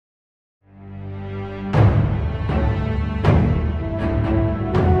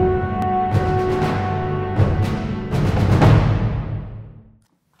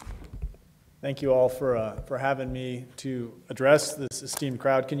Thank you all for having me to address this esteemed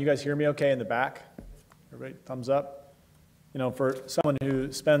crowd. Can you guys hear me okay in the back? Everybody, thumbs up. You know, for someone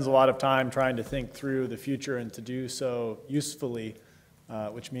who spends a lot of time trying to think through the future and to do so usefully,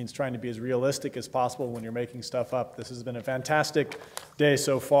 which means trying to be as realistic as possible when you're making stuff up, this has been a fantastic day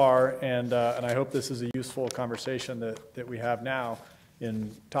so far, and I hope this is a useful conversation that we have now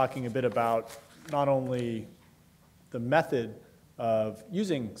in talking a bit about not only the method of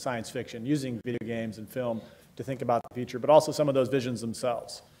using science fiction, using video games and film to think about the future, but also some of those visions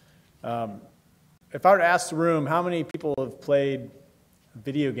themselves. If I were to ask the room, how many people have played a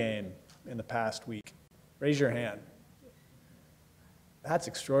video game in the past week? Raise your hand. That's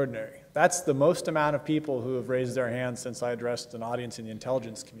extraordinary. That's the most amount of people who have raised their hands since I addressed an audience in the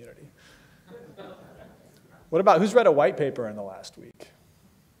intelligence community. What about who's read a white paper in the last week?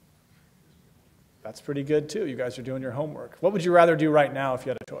 That's pretty good too. You guys are doing your homework. What would you rather do right now if you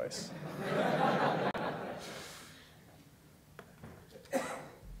had a choice?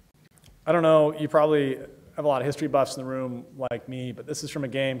 I don't know, you probably have a lot of history buffs in the room like me, but this is from a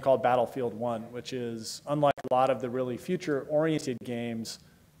game called Battlefield 1, which is, unlike a lot of the really future-oriented games,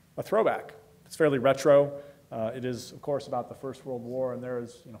 a throwback. It's fairly retro. It is, of course, about the First World War, and there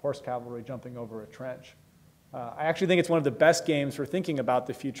is horse cavalry jumping over a trench. I actually think it's one of the best games for thinking about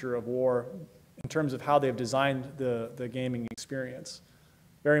the future of war in terms of how they've designed the gaming experience.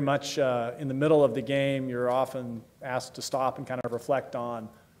 Very much in the middle of the game, you're often asked to stop and kind of reflect on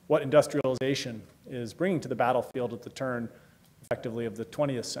what industrialization is bringing to the battlefield at the turn, effectively, of the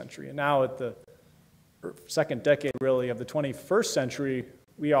 20th century. And now at the second decade, really, of the 21st century,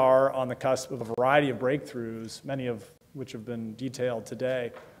 we are on the cusp of a variety of breakthroughs, many of which have been detailed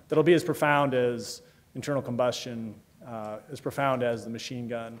today, that'll be as profound as internal combustion, as profound as the machine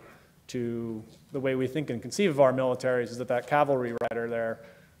gun, to the way we think and conceive of our militaries is that cavalry rider there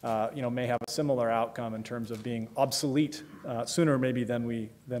may have a similar outcome in terms of being obsolete sooner maybe than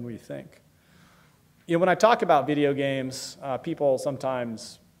we think. When I talk about video games, people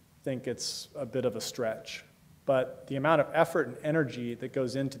sometimes think it's a bit of a stretch, but the amount of effort and energy that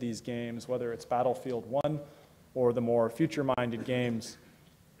goes into these games, whether it's Battlefield 1 or the more future-minded games,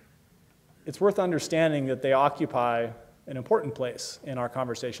 it's worth understanding that they occupy an important place in our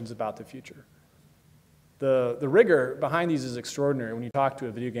conversations about the future. The rigor behind these is extraordinary when you talk to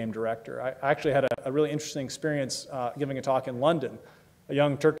a video game director. I actually had a really interesting experience giving a talk in London. A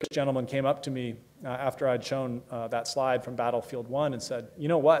young Turkish gentleman came up to me after I'd shown that slide from Battlefield 1 and said, you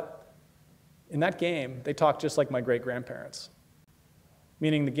know what? In that game, they talked just like my great-grandparents.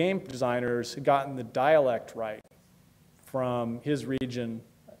 Meaning the game designers had gotten the dialect right from his region,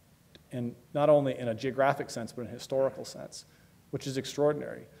 and not only in a geographic sense, but in a historical sense, which is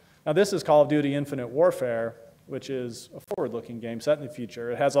extraordinary. Now, this is Call of Duty Infinite Warfare, which is a forward-looking game set in the future.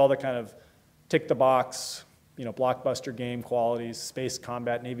 It has all the kind of tick-the-box, blockbuster game qualities, space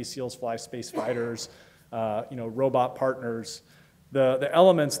combat, Navy SEALs fly space fighters, robot partners, the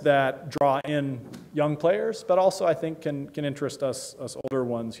elements that draw in young players, but also I think can interest us older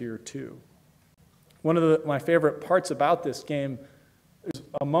ones here too. One of my favorite parts about this game is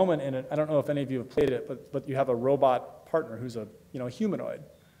a moment in it. I don't know if any of you have played it, but you have a robot partner who's a humanoid.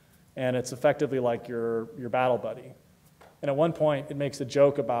 And it's effectively like your battle buddy. And at one point, it makes a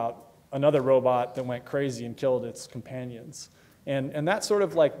joke about another robot that went crazy and killed its companions. And that sort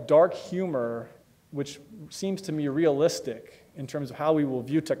of like dark humor, which seems to me realistic in terms of how we will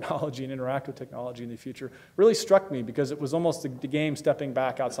view technology and interact with technology in the future, really struck me because it was almost the game stepping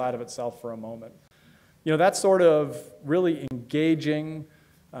back outside of itself for a moment. That sort of really engaging,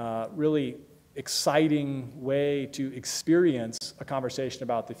 really exciting way to experience a conversation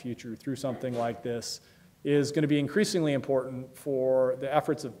about the future through something like this is going to be increasingly important for the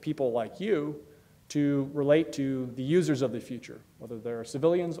efforts of people like you to relate to the users of the future, whether they're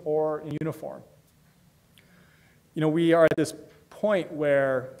civilians or in uniform. We are at this point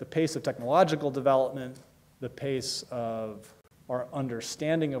where the pace of technological development, the pace of our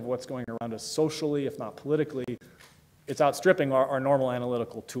understanding of what's going around us socially, if not politically, it's outstripping our normal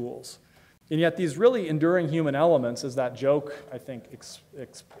analytical tools. And yet these really enduring human elements, as that joke, I think,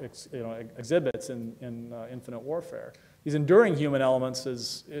 exhibits in Infinite Warfare, these enduring human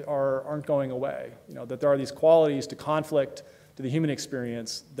elements aren't going away. That there are these qualities to conflict, to the human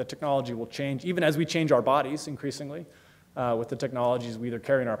experience, that technology will change, even as we change our bodies increasingly with the technologies we either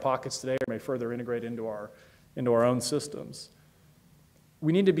carry in our pockets today or may further integrate into our own systems.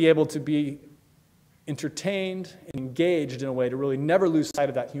 We need to be able to be entertained and engaged in a way to really never lose sight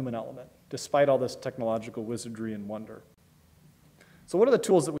of that human element, despite all this technological wizardry and wonder. So what are the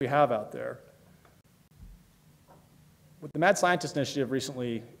tools that we have out there? What the Mad Scientist Initiative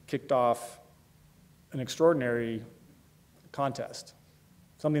recently kicked off an extraordinary contest,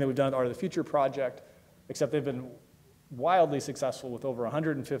 something that we've done at Art of the Future project, except they've been wildly successful with over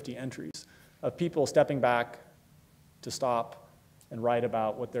 150 entries of people stepping back to stop and write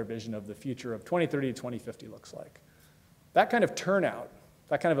about what their vision of the future of 2030 to 2050 looks like. That kind of turnout,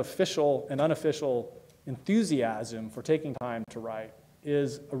 that kind of official and unofficial enthusiasm for taking time to write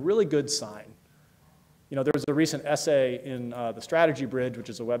is a really good sign. You know, there was a recent essay in the Strategy Bridge, which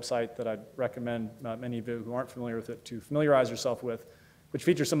is a website that I'd recommend many of you who aren't familiar with it to familiarize yourself with, which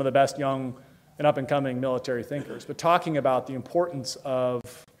features some of the best young and up-and-coming military thinkers, but talking about the importance of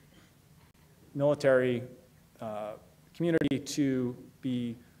military community to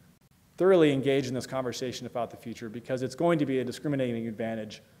be thoroughly engaged in this conversation about the future, because it's going to be a discriminating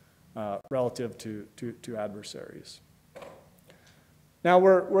advantage relative to adversaries. Now,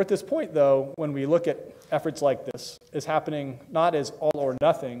 we're at this point, though, when we look at efforts like this is happening not as all or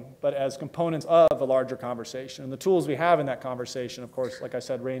nothing, but as components of a larger conversation. And the tools we have in that conversation, of course, like I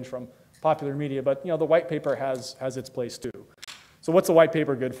said, range from popular media, but the white paper has its place too. So what's the white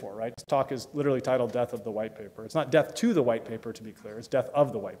paper good for, right? This talk is literally titled Death of the White Paper. It's not death to the white paper, to be clear. It's death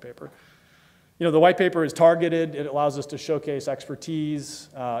of the white paper. The white paper is targeted. It allows us to showcase expertise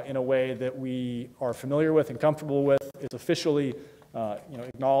in a way that we are familiar with and comfortable with. It's officially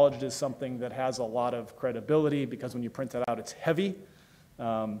acknowledged as something that has a lot of credibility, because when you print it out, it's heavy.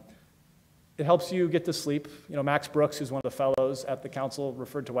 It helps you get to sleep. Max Brooks, who's one of the fellows at the council,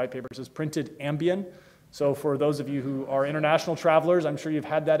 referred to white papers as printed Ambien. So for those of you who are international travelers, I'm sure you've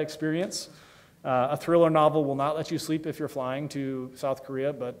had that experience. A thriller novel will not let you sleep if you're flying to South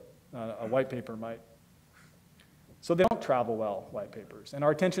Korea, but a white paper might. So they don't travel well, white papers. And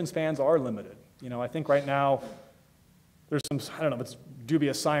our attention spans are limited. I think right now, there's some, I don't know if it's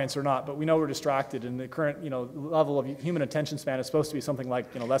dubious science or not, but we know we're distracted, and the current level of human attention span is supposed to be something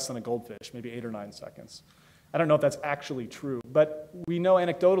like less than a goldfish, maybe 8 or 9 seconds. I don't know if that's actually true, but we know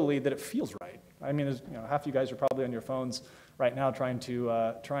anecdotally that it feels right. I mean, half you guys are probably on your phones right now trying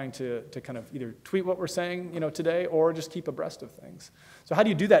to kind of either tweet what we're saying today, or just keep abreast of things. So how do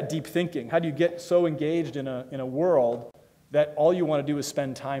you do that deep thinking? How do you get so engaged in a world that all you want to do is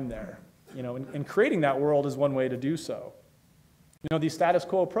spend time there? And creating that world is one way to do so. These status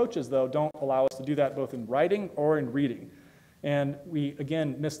quo approaches, though, don't allow us to do that both in writing or in reading. And we,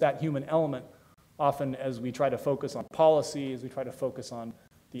 again, miss that human element often as we try to focus on policy, as we try to focus on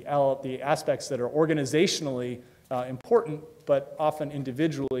the aspects that are organizationally important, but often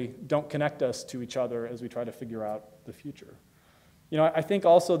individually don't connect us to each other as we try to figure out the future. I think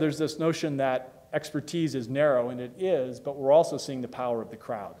also there's this notion that expertise is narrow, and it is, but we're also seeing the power of the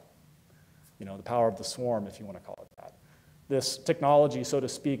crowd, the power of the swarm, if you want to call it that. This technology, so to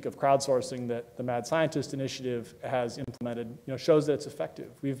speak, of crowdsourcing that the Mad Scientist Initiative has implemented, shows that it's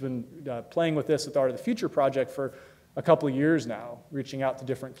effective. We've been playing with this at the Art of the Future project for a couple of years now, reaching out to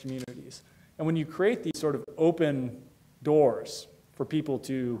different communities. And when you create these sort of open doors for people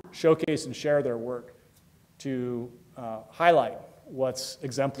to showcase and share their work, to highlight what's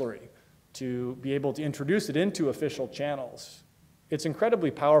exemplary, to be able to introduce it into official channels, it's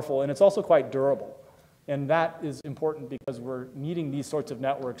incredibly powerful, and it's also quite durable. And that is important because we're needing these sorts of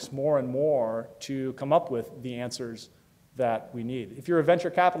networks more and more to come up with the answers that we need. If you're a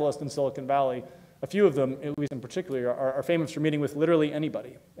venture capitalist in Silicon Valley, a few of them, at least in particular, are famous for meeting with literally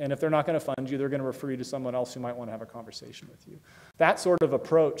anybody. And if they're not going to fund you, they're going to refer you to someone else who might want to have a conversation with you. That sort of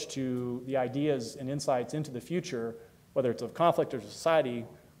approach to the ideas and insights into the future, whether it's of conflict or society,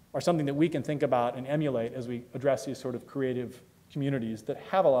 are something that we can think about and emulate as we address these sort of creative communities that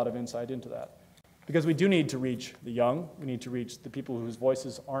have a lot of insight into that. Because we do need to reach the young. We need to reach the people whose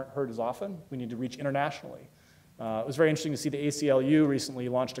voices aren't heard as often. We need to reach internationally. It was very interesting to see the ACLU recently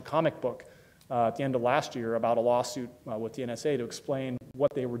launched a comic book at the end of last year about a lawsuit with the NSA to explain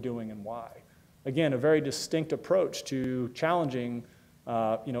what they were doing and why. Again, a very distinct approach to challenging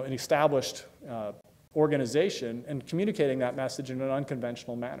an established organization and communicating that message in an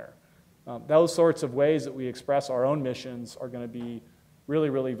unconventional manner. Those sorts of ways that we express our own missions are going to be really,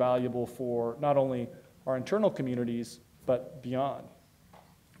 really valuable for not only our internal communities, but beyond.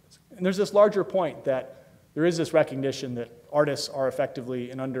 And there's this larger point that there is this recognition that artists are effectively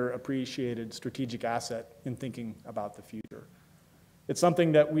an underappreciated strategic asset in thinking about the future. It's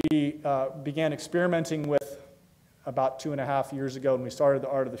something that we began experimenting with about 2.5 years ago when we started the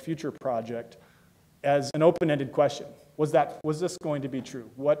Art of the Future project as an open-ended question. Was this going to be true?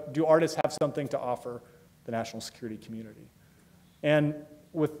 Do artists have something to offer the national security community? And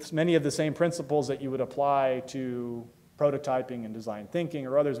with many of the same principles that you would apply to prototyping and design thinking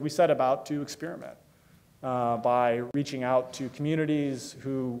or others, we set about to experiment by reaching out to communities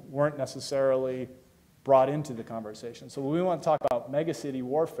who weren't necessarily brought into the conversation. So when we want to talk about megacity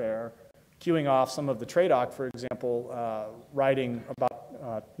warfare, queuing off some of the TRADOC, for example, writing about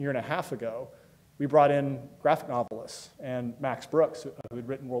a year and a half ago, we brought in graphic novelists and Max Brooks, who had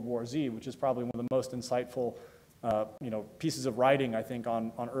written World War Z, which is probably one of the most insightful pieces of writing, I think,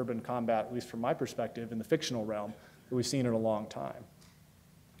 on urban combat, at least from my perspective, in the fictional realm, that we've seen in a long time.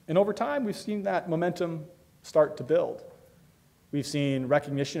 And over time, we've seen that momentum start to build. We've seen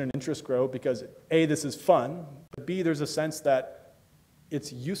recognition and interest grow because, A, this is fun, but B, there's a sense that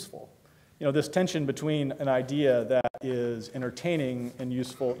it's useful. This tension between an idea that is entertaining and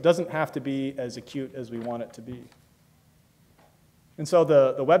useful doesn't have to be as acute as we want it to be. And so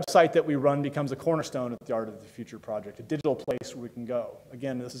the website that we run becomes a cornerstone of the Art of the Future project, a digital place where we can go.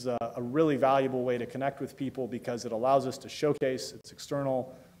 Again, this is a really valuable way to connect with people because it allows us to showcase, it's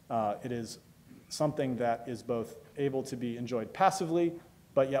external, it is something that is both able to be enjoyed passively,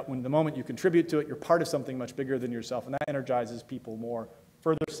 but yet when the moment you contribute to it, you're part of something much bigger than yourself, and that energizes people more,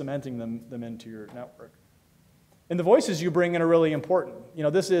 further cementing them into your network. And the voices you bring in are really important.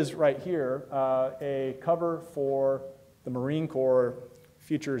 This is right here, a cover for the Marine Corps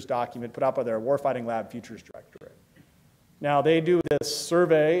Futures document put out by their Warfighting Lab Futures Directorate. Now, they do this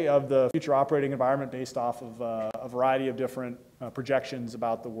survey of the future operating environment based off of a variety of different projections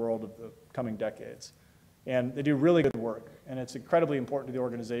about the world of the coming decades. And they do really good work, and it's incredibly important to the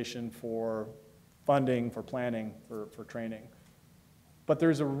organization for funding, for planning, for training. But there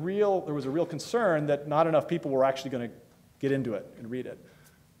was a real concern that not enough people were actually going to get into it and read it.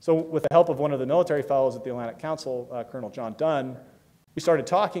 So with the help of one of the military fellows at the Atlantic Council, Colonel John Dunn, we started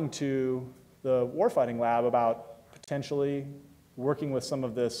talking to the Warfighting Lab about potentially working with some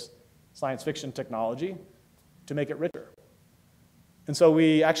of this science fiction technology to make it richer. And so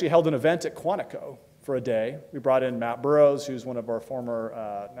we actually held an event at Quantico for a day. We brought in Matt Burrows, who's one of our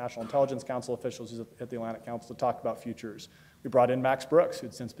former National Intelligence Council officials who's at the Atlantic Council, to talk about futures. We brought in Max Brooks,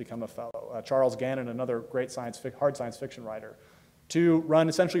 who'd since become a fellow, Charles Gannon, another great hard science fiction writer, to run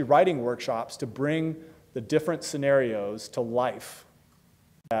essentially writing workshops to bring the different scenarios to life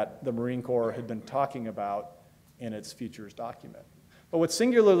that the Marine Corps had been talking about in its futures document. But what's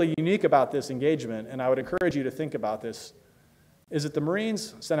singularly unique about this engagement, and I would encourage you to think about this, is that the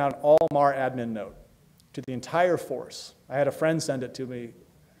Marines sent out an all-MAR admin note to the entire force. I had a friend send it to me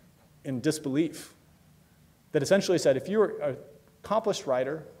in disbelief, that essentially said, if you're an accomplished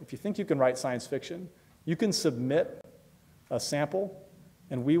writer, if you think you can write science fiction, you can submit a sample,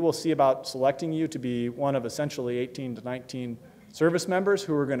 and we will see about selecting you to be one of essentially 18 to 19 service members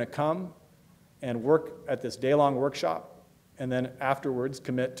who are going to come and work at this day-long workshop, and then afterwards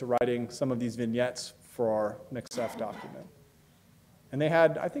commit to writing some of these vignettes for our MCSF document. And they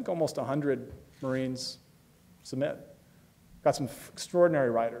had, I think, almost 100 Marines submit. Got some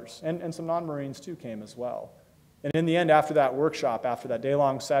extraordinary writers, and some non-Marines too came as well. And in the end, after that workshop, after that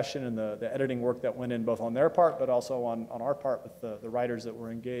day-long session and the editing work that went in both on their part but also on our part with the writers that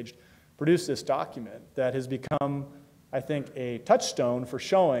were engaged, produced this document that has become, I think, a touchstone for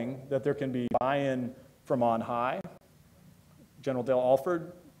showing that there can be buy-in from on high. General Dale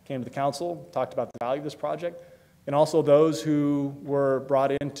Alford came to the council, talked about the value of this project, and also those who were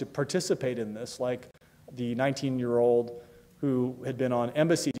brought in to participate in this, like the 19-year-old who had been on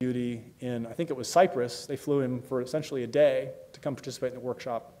embassy duty in, I think it was Cyprus. They flew him for essentially a day to come participate in the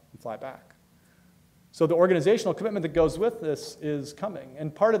workshop and fly back. So the organizational commitment that goes with this is coming.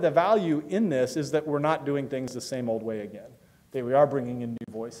 And part of the value in this is that we're not doing things the same old way again. That we are bringing in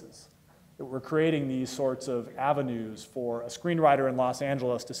new voices. That we're creating these sorts of avenues for a screenwriter in Los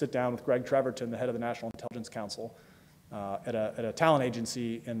Angeles to sit down with Greg Treverton, the head of the National Intelligence Council, at a talent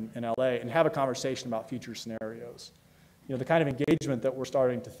agency in LA, and have a conversation about future scenarios. The kind of engagement that we're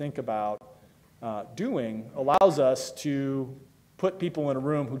starting to think about doing allows us to put people in a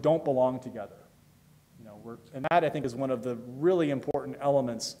room who don't belong together. And that, I think, is one of the really important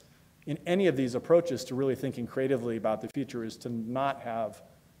elements in any of these approaches to really thinking creatively about the future, is to not have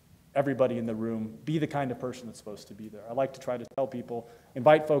everybody in the room be the kind of person that's supposed to be there. I like to try to tell people,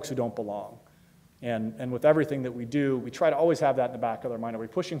 invite folks who don't belong. And with everything that we do, we try to always have that in the back of our mind. Are we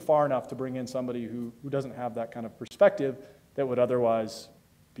pushing far enough to bring in somebody who doesn't have that kind of perspective that would otherwise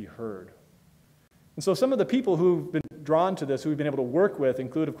be heard? And so some of the people who've been drawn to this, who we've been able to work with,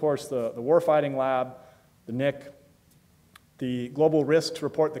 include, of course, the Warfighting Lab, the NIC, the Global Risks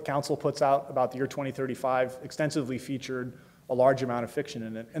report the Council puts out about the year 2035, extensively featured a large amount of fiction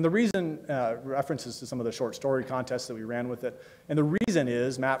in it. And the reason, references to some of the short story contests that we ran with it, and the reason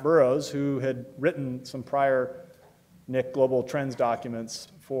is Matt Burrows, who had written some prior NIC Global Trends documents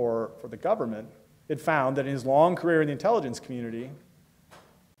for the government, had found that in his long career in the intelligence community,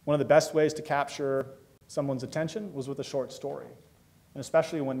 one of the best ways to capture someone's attention was with a short story, and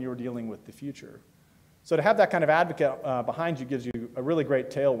especially when you're dealing with the future. So to have that kind of advocate behind you gives you a really great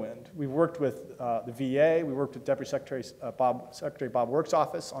tailwind. We've worked with the VA, we worked with Deputy Secretary Bob Work's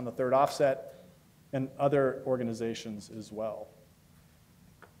office on the third offset, and other organizations as well.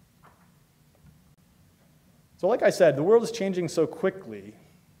 So like I said, the world is changing so quickly,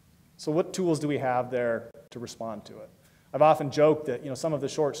 so what tools do we have there to respond to it? I've often joked that some of the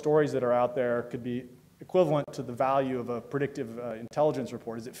short stories that are out there could be equivalent to the value of a predictive intelligence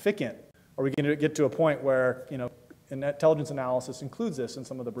report. Is it ficant? Are we going to get to a point where intelligence analysis includes this in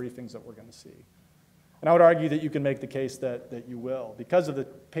some of the briefings that we're going to see? And I would argue that you can make the case that you will, because of the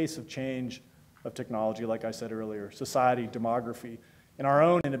pace of change of technology, like I said earlier, society, demography, and our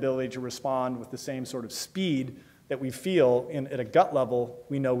own inability to respond with the same sort of speed that we feel at a gut level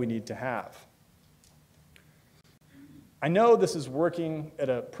we know we need to have. I know this is working at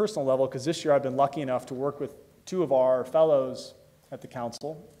a personal level because this year I've been lucky enough to work with two of our fellows at the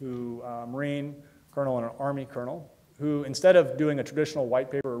council, who Marine colonel and an Army colonel, who instead of doing a traditional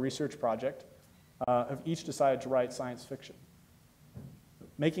white paper or research project, have each decided to write science fiction.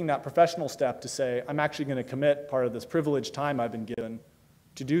 Making that professional step to say, I'm actually going to commit part of this privileged time I've been given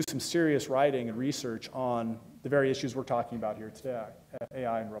to do some serious writing and research on the very issues we're talking about here today,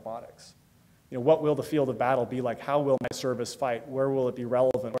 AI and robotics. What will the field of battle be like? How will my service fight? Where will it be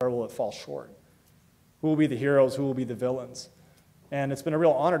relevant? Where will it fall short? Who will be the heroes? Who will be the villains? And it's been a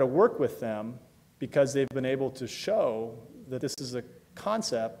real honor to work with them because they've been able to show that this is a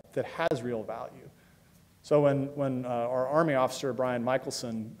concept that has real value. So when our Army officer, Brian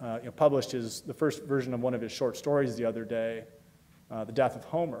Michelson, published the first version of one of his short stories the other day, The Death of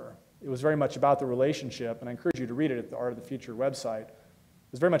Homer, it was very much about the relationship, and I encourage you to read it at the Art of the Future website.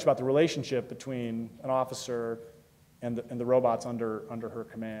 It was very much about the relationship between an officer and the robots under her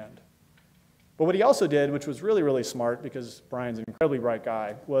command. But what he also did, which was really, really smart, because Brian's an incredibly bright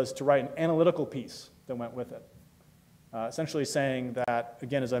guy, was to write an analytical piece that went with it. Essentially saying that,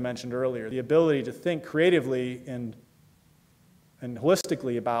 again, as I mentioned earlier, the ability to think creatively and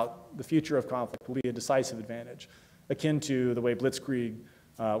holistically about the future of conflict will be a decisive advantage, akin to the way Blitzkrieg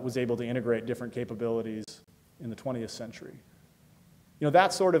was able to integrate different capabilities in the 20th century.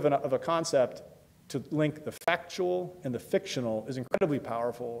 That sort of a concept to link the factual and the fictional is incredibly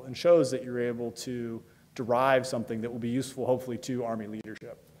powerful and shows that you're able to derive something that will be useful, hopefully, to Army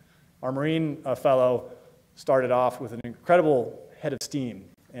leadership. Our Marine fellow started off with an incredible head of steam,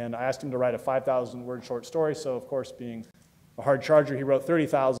 and I asked him to write a 5,000-word short story, so of course, being a hard charger, he wrote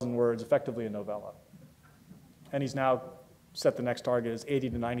 30,000 words, effectively a novella. And he's now set the next target as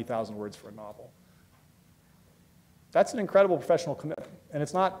 80 to 90,000 words for a novel. That's an incredible professional commitment. And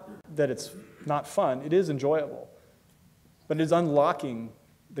it's not that it's not fun, it is enjoyable. But it is unlocking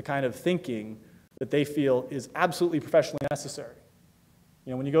the kind of thinking that they feel is absolutely professionally necessary.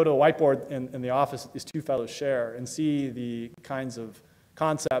 When you go to a whiteboard in the office that these two fellows share and see the kinds of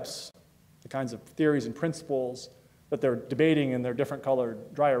concepts, the kinds of theories and principles that they're debating in their different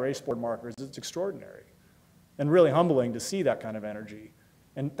colored dry erase board markers, it's extraordinary and really humbling to see that kind of energy.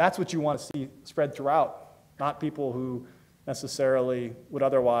 And that's what you want to see spread throughout. Not people who necessarily would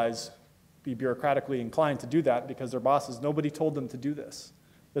otherwise be bureaucratically inclined to do that because their bosses, nobody told them to do this.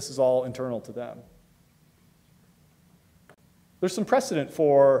 This is all internal to them. There's some precedent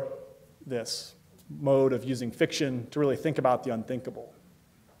for this mode of using fiction to really think about the unthinkable.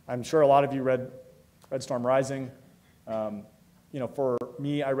 I'm sure a lot of you read Red Storm Rising. For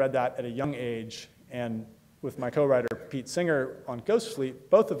me, I read that at a young age, and with my co-writer Pete Singer on Ghost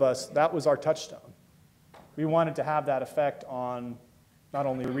Fleet, both of us, that was our touchstone. We wanted to have that effect on not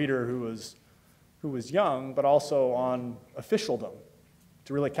only the reader who was young, but also on officialdom,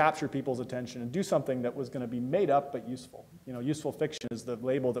 to really capture people's attention and do something that was going to be made up but useful. Useful fiction is the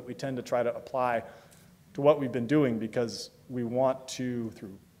label that we tend to try to apply to what we've been doing because we want to,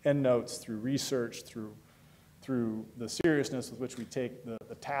 through endnotes, through research, through the seriousness with which we take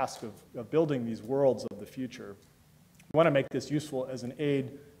the task of building these worlds of the future, we want to make this useful as an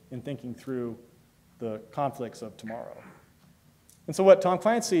aid in thinking through the conflicts of tomorrow. And so what Tom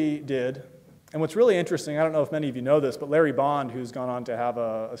Clancy did, and what's really interesting, I don't know if many of you know this, but Larry Bond, who's gone on to have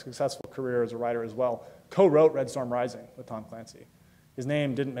a successful career as a writer as well, co-wrote Red Storm Rising with Tom Clancy. His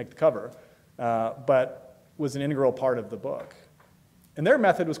name didn't make the cover, but was an integral part of the book. And their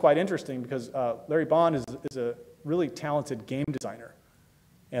method was quite interesting because Larry Bond is a really talented game designer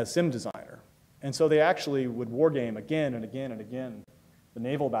and a sim designer. And so they actually would wargame again and again and again, the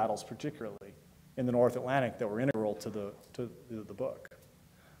naval battles particularly, in the North Atlantic that were integral to the book.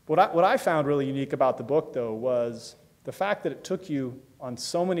 What I found really unique about the book, though, was the fact that it took you on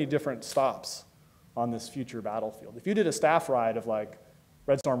so many different stops on this future battlefield. If you did a staff ride of like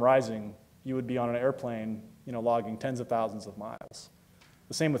Red Storm Rising, you would be on an airplane, logging tens of thousands of miles.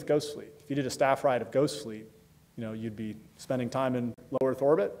 The same with Ghost Fleet. If you did a staff ride of Ghost Fleet, you'd be spending time in low Earth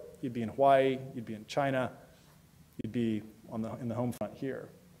orbit, you'd be in Hawaii, you'd be in China, you'd be in the home front here.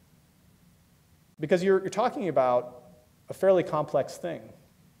 Because you're talking about a fairly complex thing,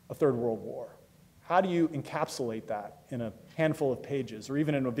 a third world war. How do you encapsulate that in a handful of pages, or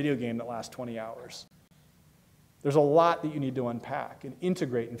even in a video game that lasts 20 hours? There's a lot that you need to unpack and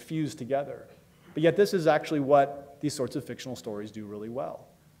integrate and fuse together. But yet this is actually what these sorts of fictional stories do really well,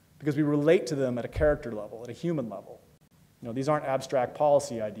 because we relate to them at a character level, at a human level. These aren't abstract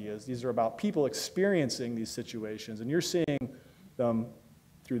policy ideas. These are about people experiencing these situations, and you're seeing them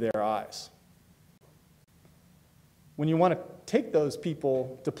through their eyes. When you want to take those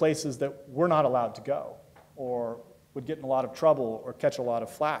people to places that we're not allowed to go, or would get in a lot of trouble or catch a lot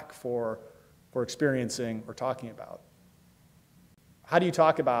of flack for experiencing or talking about. How do you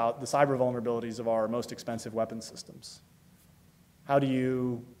talk about the cyber vulnerabilities of our most expensive weapon systems? How do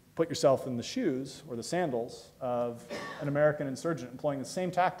you put yourself in the shoes or the sandals of an American insurgent employing the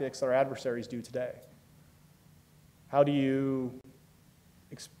same tactics that our adversaries do today? How do you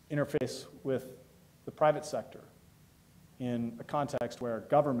interface with the private sector in a context where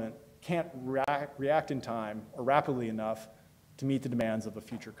government can't react in time or rapidly enough to meet the demands of a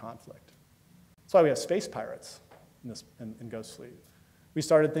future conflict? That's why we have space pirates in Ghost Fleet. We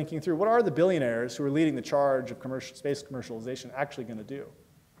started thinking through, what are the billionaires who are leading the charge of space commercialization actually going to do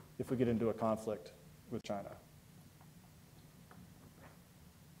if we get into a conflict with China?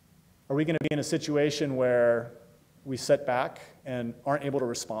 Are we going to be in a situation where we sit back and aren't able to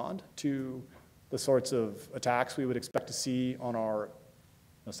respond to the sorts of attacks we would expect to see on our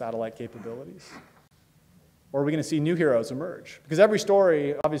satellite capabilities? Or are we going to see new heroes emerge? Because every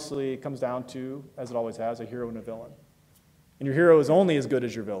story obviously comes down to, as it always has, a hero and a villain. And your hero is only as good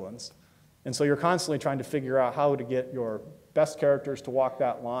as your villains. And so you're constantly trying to figure out how to get your best characters to walk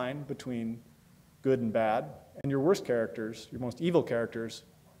that line between good and bad, and your worst characters, your most evil characters,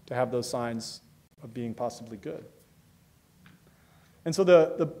 to have those signs of being possibly good. And so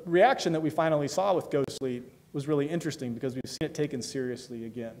the reaction that we finally saw with Ghost Fleet was really interesting, because we've seen it taken seriously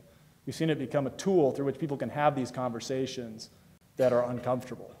again. We've seen it become a tool through which people can have these conversations that are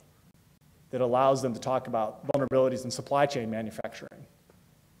uncomfortable, that allows them to talk about vulnerabilities in supply chain manufacturing,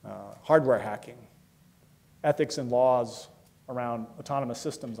 hardware hacking, ethics and laws around autonomous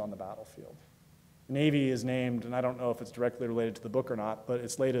systems on the battlefield. The Navy is named, and I don't know if it's directly related to the book or not, but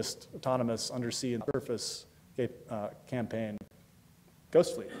its latest autonomous undersea and surface campaign,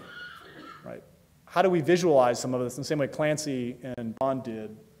 Ghost Fleet, right? How do we visualize some of this in the same way Clancy and Bond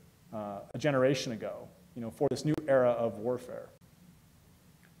did a generation ago, for this new era of warfare?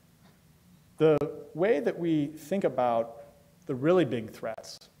 The way that we think about the really big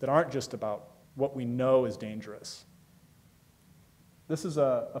threats that aren't just about what we know is dangerous. This is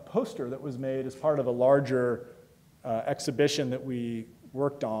a poster that was made as part of a larger exhibition that we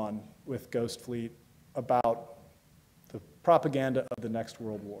worked on with Ghost Fleet about the propaganda of the next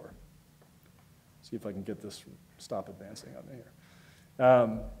World War. See if I can get this, stop advancing on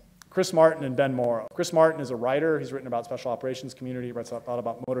here. Chris Martin and Ben Morrow. Chris Martin is a writer. He's written about special operations community. He writes a lot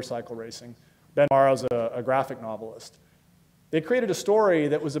about motorcycle racing. Ben Morrow's a graphic novelist. They created a story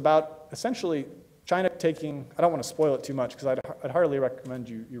that was about essentially China taking, I don't want to spoil it too much because I'd hardly recommend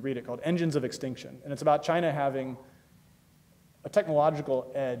you read it, called Engines of Extinction. And it's about China having a technological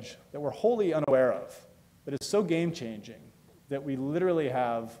edge that we're wholly unaware of, that is so game-changing that we literally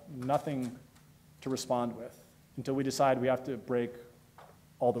have nothing to respond with until we decide we have to break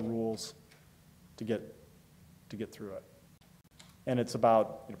all the rules to get through it. And it's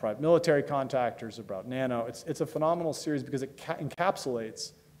about private military contractors, about nano. It's a phenomenal series because it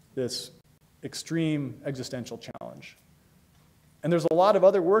encapsulates this extreme existential challenge. And there's a lot of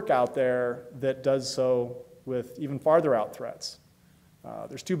other work out there that does so with even farther out threats.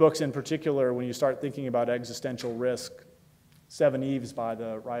 There's two books in particular when you start thinking about existential risk: Seven Eves by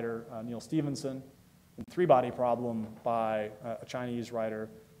the writer Neil Stephenson, and Three Body Problem by a Chinese writer,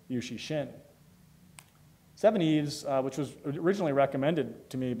 Liu Xixin. Seven Eves, which was originally recommended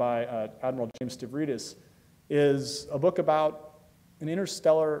to me by Admiral James Stavridis, is a book about an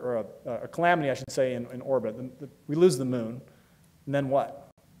interstellar, or a calamity, I should say, in orbit. We lose the moon, and then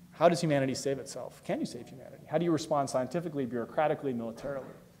what? How does humanity save itself? Can you save humanity? How do you respond scientifically, bureaucratically, militarily?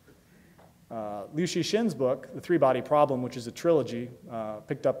 Liu Xixin's book, The Three Body Problem, which is a trilogy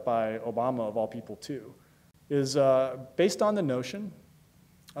picked up by Obama, of all people, too, is based on the notion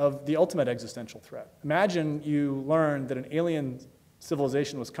of the ultimate existential threat. Imagine you learned that an alien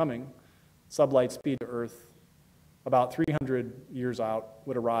civilization was coming sublight speed to Earth, about 300 years out,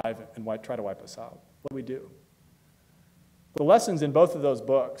 would arrive and try to wipe us out. What do we do? The lessons in both of those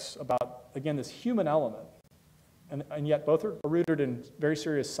books about, again, this human element, and yet both are rooted in very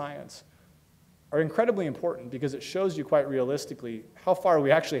serious science, are incredibly important because it shows you quite realistically how far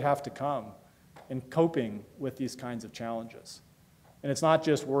we actually have to come in coping with these kinds of challenges. And it's not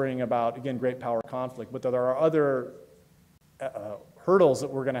just worrying about, again, great power conflict, but that there are other hurdles that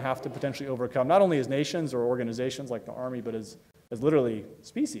we're going to have to potentially overcome, not only as nations or organizations like the Army, but as literally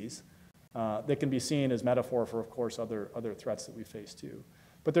species that can be seen as metaphor for, of course, other threats that we face too.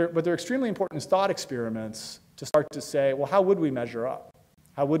 But they're extremely important as thought experiments to start to say, well, how would we measure up?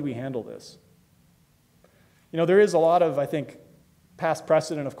 How would we handle this? You know, there is a lot of, I think, past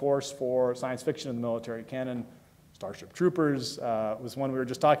precedent, of course, for science fiction in the military canon. Starship Troopers was one we were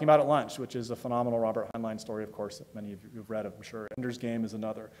just talking about at lunch, which is a phenomenal Robert Heinlein story, of course, that many of you have read, I'm sure. Ender's Game is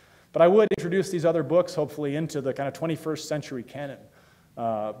another. But I would introduce these other books, hopefully, into the kind of 21st century canon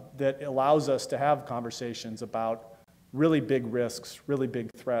that allows us to have conversations about really big risks, really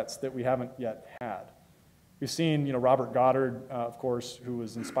big threats that we haven't yet had. We've seen, you know, Robert Goddard, of course, who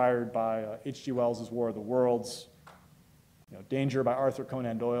was inspired by H.G. Wells' War of the Worlds, you know, Danger by Arthur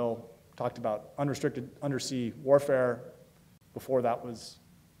Conan Doyle, talked about unrestricted undersea warfare before that was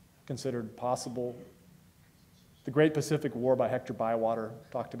considered possible. The Great Pacific War by Hector Bywater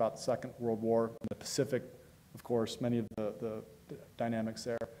talked about the Second World War in the Pacific, of course, many of the dynamics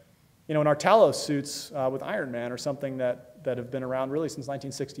there. You know, and our Talos suits with Iron Man are something that have been around really since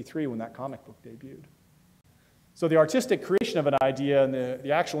 1963 when that comic book debuted. So the artistic creation of an idea and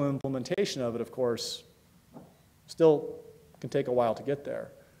the actual implementation of it, of course, still can take a while to get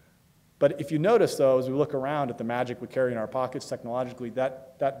there. But if you notice, though, as we look around at the magic we carry in our pockets technologically,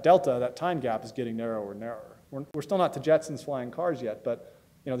 that delta, that time gap is getting narrower and narrower. We're still not to Jetsons flying cars yet, but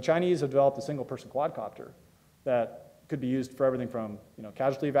you know, the Chinese have developed a single-person quadcopter that could be used for everything from, you know,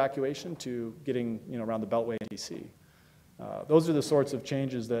 casualty evacuation to getting, you know, around the Beltway in DC. Those are the sorts of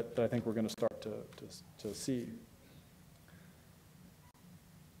changes that I think we're going to start to see.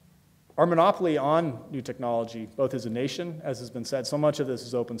 Our monopoly on new technology, both as a nation, as has been said, so much of this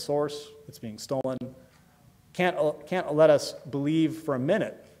is open source, it's being stolen, can't let us believe for a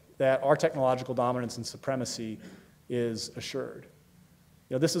minute that our technological dominance and supremacy is assured.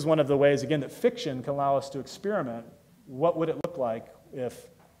 You know, this is one of the ways, again, that fiction can allow us to experiment. What would it look like if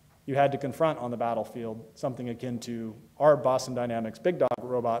you had to confront on the battlefield something akin to our Boston Dynamics big dog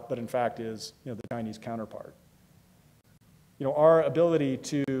robot, but in fact is, you know, the Chinese counterpart? You know, our ability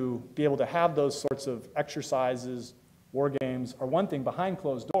to be able to have those sorts of exercises, war games, are one thing behind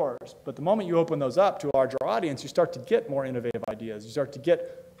closed doors, but the moment you open those up to a larger audience, you start to get more innovative ideas. You start to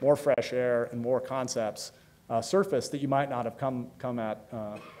get more fresh air and more concepts surface that you might not have come at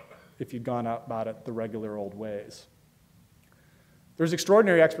if you'd gone out about it the regular old ways. There's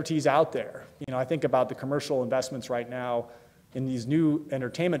extraordinary expertise out there. You know, I think about the commercial investments right now in these new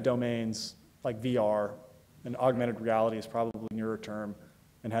entertainment domains like VR, and augmented reality is probably nearer term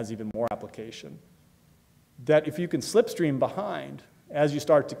and has even more application. That if you can slipstream behind as you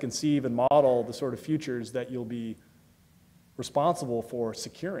start to conceive and model the sort of futures that you'll be responsible for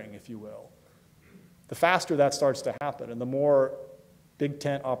securing, if you will, the faster that starts to happen and the more big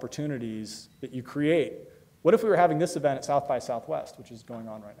tent opportunities that you create. What if we were having this event at South by Southwest, which is going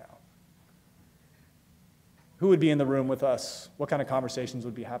on right now? Who would be in the room with us? What kind of conversations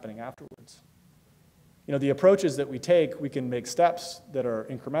would be happening afterwards? You know, the approaches that we take, we can make steps that are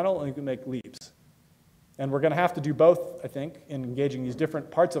incremental and we can make leaps. And we're going to have to do both, I think, in engaging these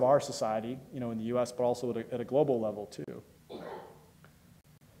different parts of our society, you know, in the US, but also at a global level too.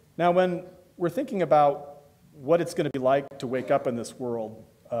 Now, when we're thinking about what it's going to be like to wake up in this world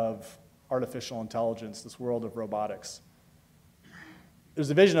of artificial intelligence, this world of robotics, there's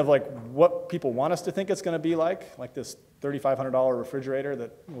a vision of like what people want us to think it's going to be like this $3,500 refrigerator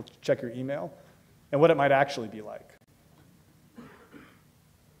that will check your email, and what it might actually be like.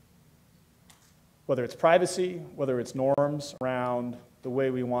 Whether it's privacy, whether it's norms around the way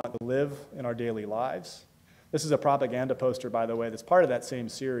we want to live in our daily lives. This is a propaganda poster, by the way, that's part of that same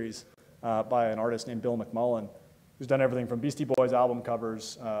series by an artist named Bill McMullen, who's done everything from Beastie Boys album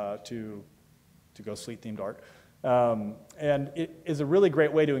covers to Go Sleep themed art. And it is a really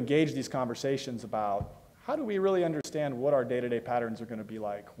great way to engage these conversations about how do we really understand what our day-to-day patterns are going to be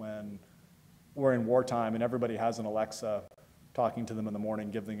like when we're in wartime and everybody has an Alexa talking to them in the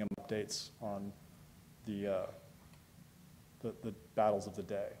morning, giving them updates on the battles of the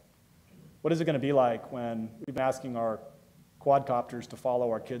day. What is it going to be like when we've been asking our quadcopters to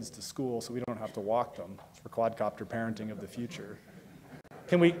follow our kids to school so we don't have to walk them for quadcopter parenting of the future?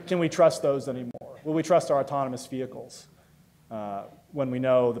 Can we trust those anymore? Will we trust our autonomous vehicles when we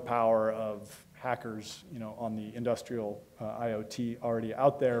know the power of hackers, on the industrial IoT already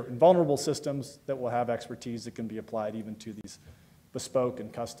out there, in vulnerable systems that will have expertise that can be applied even to these bespoke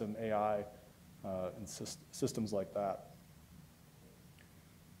and custom AI and systems like that?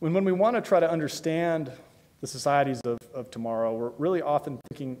 When we want to try to understand the societies of tomorrow, we're really often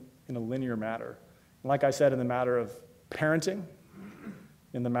thinking in a linear matter. And like I said, in the matter of parenting,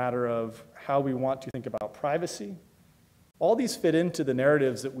 in the matter of how we want to think about privacy, all these fit into the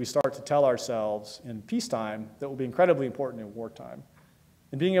narratives that we start to tell ourselves in peacetime that will be incredibly important in wartime.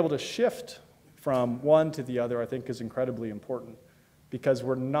 And being able to shift from one to the other, I think, is incredibly important, because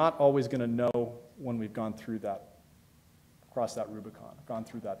we're not always going to know when we've gone through that, crossed that Rubicon, gone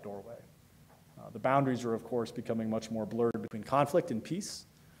through that doorway. The boundaries are, of course, becoming much more blurred between conflict and peace.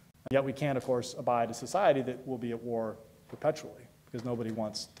 And yet we can't, of course, abide a society that will be at war perpetually, because nobody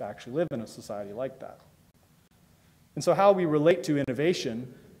wants to actually live in a society like that. And so how we relate to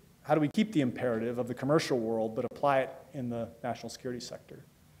innovation, how do we keep the imperative of the commercial world but apply it in the national security sector?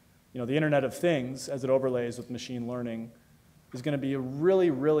 The Internet of Things, as it overlays with machine learning, is going to be a really,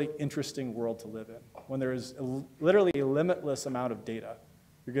 really interesting world to live in. When there is literally a limitless amount of data,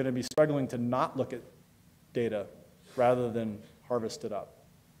 you're going to be struggling to not look at data rather than harvest it up.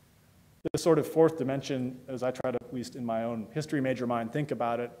 This sort of fourth dimension, as I try to, at least in my own history major mind, think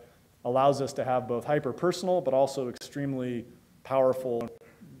about it, allows us to have both hyper-personal but also extremely powerful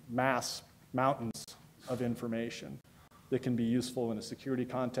mass mountains of information that can be useful in a security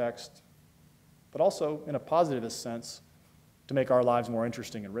context, but also in a positivist sense to make our lives more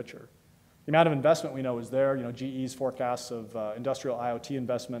interesting and richer. The amount of investment we know is there. GE's forecasts of industrial IoT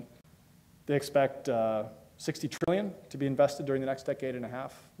investment, they expect 60 trillion to be invested during the next decade and a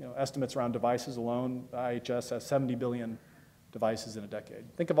half. Estimates around devices alone, IHS has 70 billion devices in a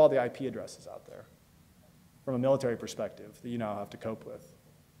decade. Think of all the IP addresses out there from a military perspective that you now have to cope with.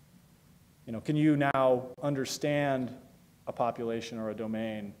 Can you now understand a population or a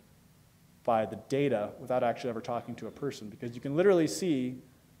domain by the data without actually ever talking to a person? Because you can literally see,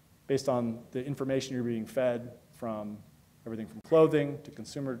 based on the information you're being fed from everything from clothing to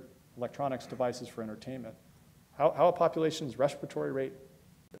consumer electronics devices for entertainment, how a population's respiratory rate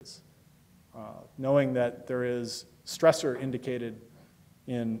is. Knowing that there is stressor indicated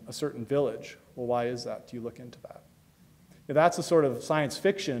in a certain village. Well, why is that? Do you look into that? That's a sort of science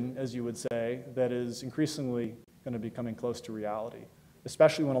fiction, as you would say, that is increasingly going to be coming close to reality,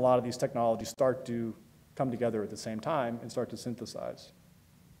 especially when a lot of these technologies start to come together at the same time and start to synthesize.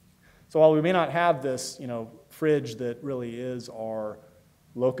 So while we may not have this, fridge that really is our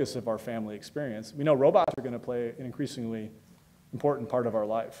locus of our family experience, we know robots are going to play an increasingly important part of our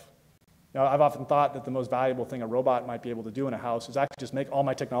life. I've often thought that the most valuable thing a robot might be able to do in a house is actually just make all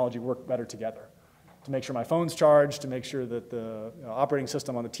my technology work better together. To make sure my phone's charged, to make sure that the operating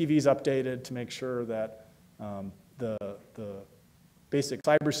system on the TV is updated, to make sure that the basic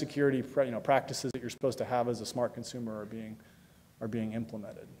cybersecurity practices that you're supposed to have as a smart consumer are being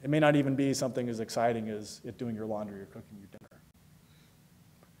implemented. It may not even be something as exciting as it doing your laundry or cooking your dinner.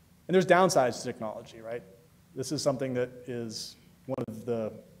 And there's downsides to technology, right? This is something that is one of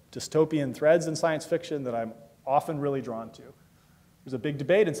the dystopian threads in science fiction that I'm often really drawn to. There's a big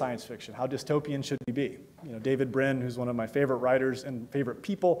debate in science fiction. How dystopian should we be? David Brin, who's one of my favorite writers and favorite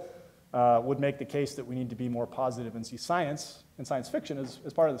people, would make the case that we need to be more positive and see science and science fiction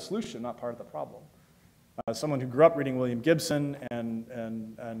as part of the solution, not part of the problem. Someone who grew up reading William Gibson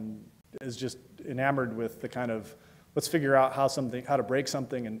and is just enamored with the kind of, let's figure out how to break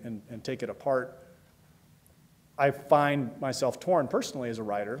something and take it apart. I find myself torn personally as a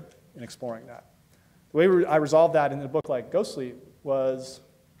writer in exploring that. The way I resolved that in a book like Ghostly was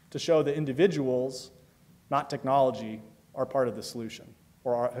to show that individuals, not technology, are part of the solution,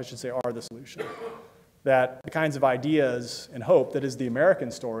 or I should say are the solution. That the kinds of ideas and hope that is the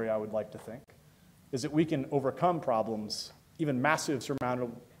American story, I would like to think, is that we can overcome problems, even massive,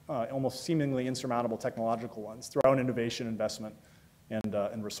 surmountable, almost seemingly insurmountable technological ones, through our own innovation, investment,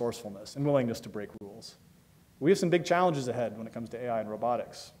 and resourcefulness, and willingness to break rules. We have some big challenges ahead when it comes to AI and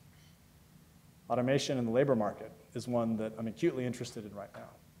robotics. Automation in the labor market is one that I'm acutely interested in right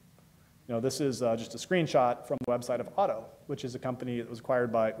now. This is just a screenshot from the website of Otto, which is a company that was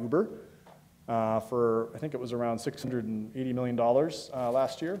acquired by Uber for, I think it was around $680 million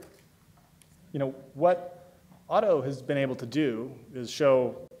last year. What Otto has been able to do is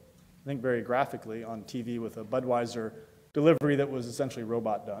show, I think very graphically on TV with a Budweiser delivery that was essentially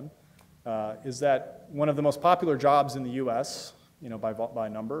robot done, is that one of the most popular jobs in the US, by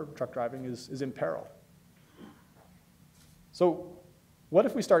number, truck driving, is in peril. So What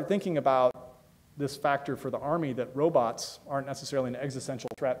if we start thinking about this factor for the Army, that robots aren't necessarily an existential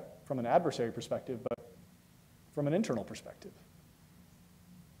threat from an adversary perspective, but from an internal perspective?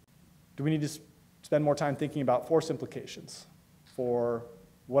 Do we need to spend more time thinking about force implications for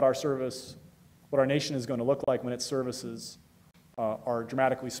what our nation is going to look like when its services are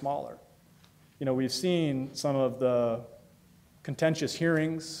dramatically smaller? You know, we've seen some of the contentious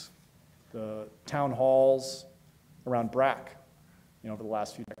hearings, the town halls around BRAC, over the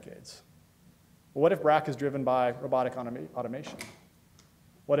last few decades. Well, what if BRAC is driven by robotic automation?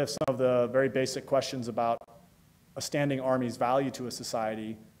 What if some of the very basic questions about a standing army's value to a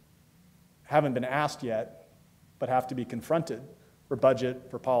society haven't been asked yet, but have to be confronted for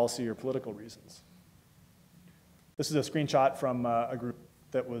budget, for policy, or political reasons? This is a screenshot from a group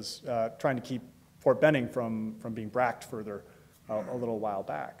that was trying to keep Fort Benning from being BRAC'd further a little while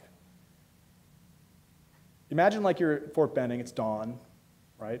back. Imagine like you're at Fort Benning, it's dawn,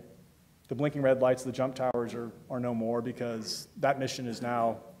 right? The blinking red lights, the jump towers are no more because that mission is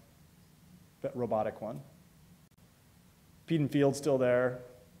now that robotic one. Peden Field's still there.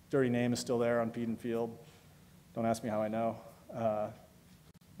 Dirty name is still there on Peden Field. Don't ask me how I know.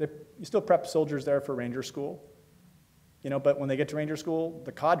 You still prep soldiers there for Ranger School, but when they get to Ranger School,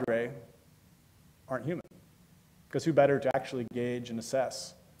 the cadre aren't human, because who better to actually gauge and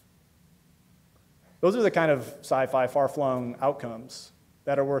assess? Those are the kind of sci-fi, far-flung outcomes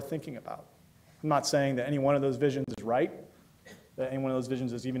that are worth thinking about. I'm not saying that any one of those visions is right, that any one of those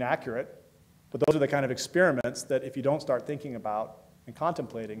visions is even accurate, but those are the kind of experiments that if you don't start thinking about and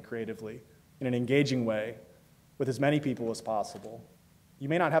contemplating creatively in an engaging way with as many people as possible, you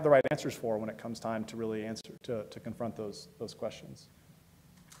may not have the right answers for when it comes time to really to confront those questions.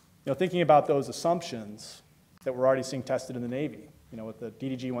 Thinking about those assumptions that we're already seeing tested in the Navy, with the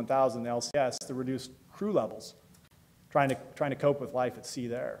DDG-1000, the LCS, the reduced crew levels, trying to cope with life at sea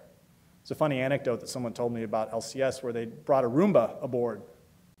there. It's a funny anecdote that someone told me about LCS where they brought a Roomba aboard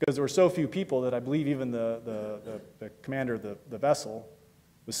because there were so few people that I believe even the commander of the vessel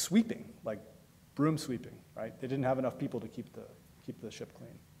was sweeping, like broom sweeping, right? They didn't have enough people to keep the ship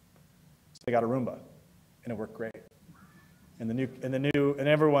clean. So they got a Roomba, and it worked great. And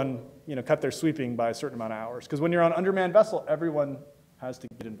everyone, cut their sweeping by a certain amount of hours. Because when you're on an undermanned vessel, everyone has to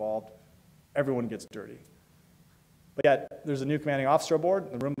get involved. Everyone gets dirty. But yet, there's a new commanding officer aboard,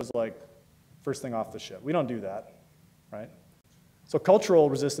 and the room was like, first thing off the ship. We don't do that, right? So cultural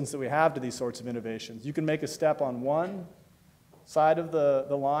resistance that we have to these sorts of innovations, you can make a step on one side of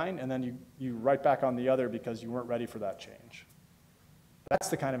the line, and then you right back on the other because you weren't ready for that change. That's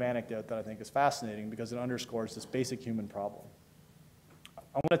the kind of anecdote that I think is fascinating because it underscores this basic human problem.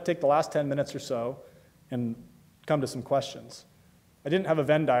 I want to take the last 10 minutes or so and come to some questions. I didn't have a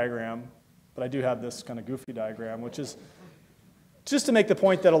Venn diagram, but I do have this kind of goofy diagram, which is just to make the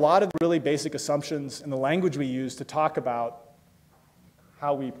point that a lot of the really basic assumptions in the language we use to talk about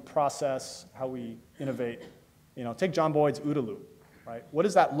how we process, how we innovate, take John Boyd's OODA loop, right? What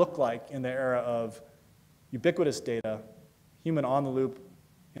does that look like in the era of ubiquitous data, human on the loop,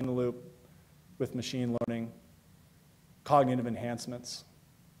 in the loop, with machine learning, cognitive enhancements?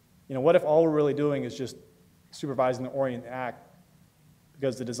 What if all we're really doing is just supervising the orient act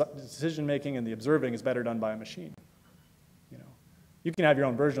because the decision-making and the observing is better done by a machine? You can have your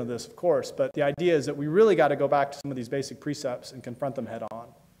own version of this, of course, but the idea is that we really got to go back to some of these basic precepts and confront them head on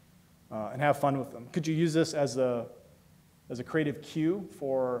and have fun with them. Could you use this as a creative cue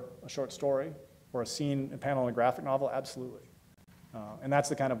for a short story or a scene, a panel in a graphic novel? Absolutely. And that's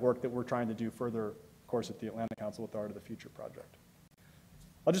the kind of work that we're trying to do further, of course, at the Atlanta Council with the Art of the Future project.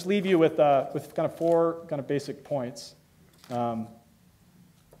 I'll just leave you with kind of four kind of basic points.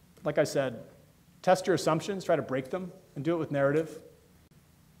 Like I said, test your assumptions, try to break them, and do it with narrative.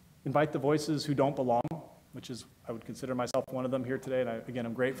 Invite the voices who don't belong, which is, I would consider myself one of them here today, and again,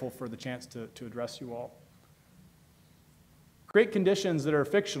 I'm grateful for the chance to address you all. Create conditions that are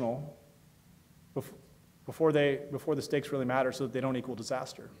fictional before the stakes really matter so that they don't equal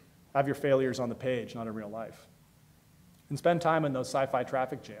disaster. Have your failures on the page, not in real life. And spend time in those sci-fi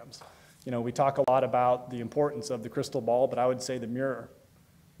traffic jams. We talk a lot about the importance of the crystal ball, but I would say the mirror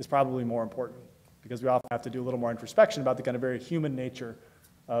is probably more important because we often have to do a little more introspection about the kind of very human nature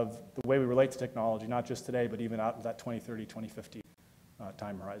of the way we relate to technology, not just today, but even out in that 2030, 2050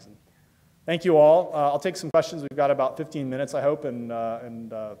 time horizon. Thank you all. I'll take some questions. We've got about 15 minutes, I hope, and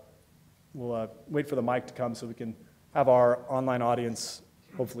we'll wait for the mic to come so we can have our online audience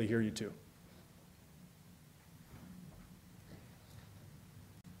hopefully hear you too.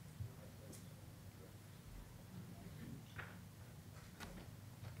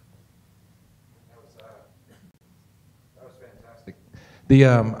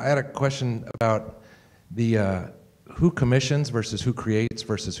 I had a question about the who commissions versus who creates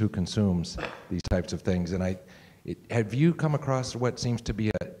versus who consumes these types of things. And have you come across what seems to be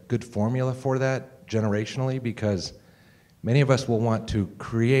a good formula for that generationally? Because many of us will want to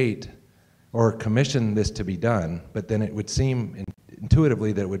create or commission this to be done, but then it would seem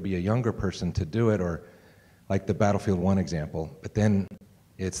intuitively that it would be a younger person to do it, or like the Battlefield 1 example, but then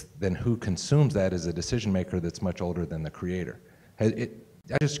it's then who consumes that is a decision maker that's much older than the creator. I'm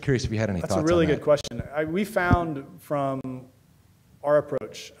just curious if you had any thoughts on that. That's a really good question. We found from our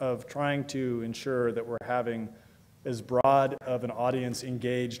approach of trying to ensure that we're having as broad of an audience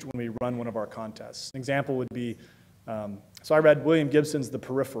engaged when we run one of our contests. An example would be, so I read William Gibson's The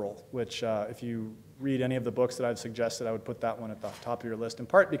Peripheral, which if you read any of the books that I've suggested, I would put that one at the top of your list, in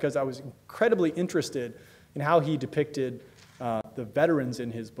part because I was incredibly interested in how he depicted the veterans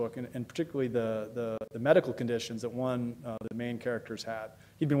in his book, and particularly the medical conditions that one of the main characters had.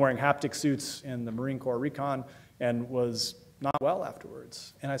 He'd been wearing haptic suits in the Marine Corps recon and was not well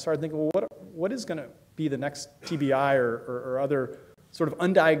afterwards. And I started thinking, well, what is going to be the next TBI or other sort of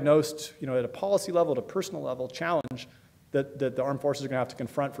undiagnosed, at a policy level, at a personal level, challenge that the armed forces are going to have to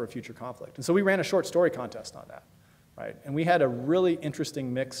confront for a future conflict. And so we ran a short story contest on that, right? And we had a really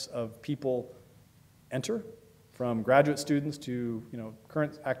interesting mix of people enter, from graduate students to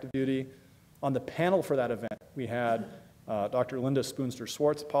current active duty. On the panel for that event, we had Dr. Linda Spoonster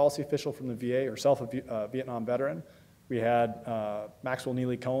Swartz, policy official from the VA, herself a Vietnam veteran. We had Maxwell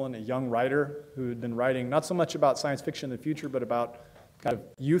Neely Cohen, a young writer who had been writing not so much about science fiction in the future, but about kind of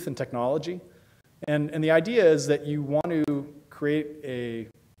youth and technology. And the idea is that you want to create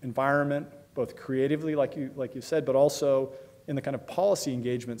an environment, both creatively, like you said, but also in the kind of policy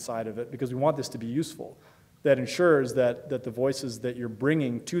engagement side of it, because we want this to be useful, that ensures that the voices that you're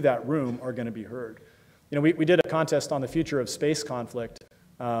bringing to that room are going to be heard. We did a contest on the future of space conflict,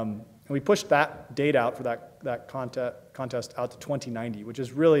 and we pushed that date out for that contest out to 2090, which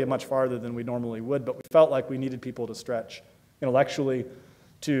is really much farther than we normally would, but we felt like we needed people to stretch intellectually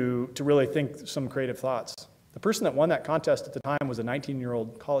to really think some creative thoughts. The person that won that contest at the time was a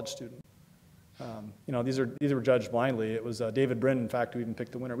 19-year-old college student. These were judged blindly. It was David Brin, in fact, who even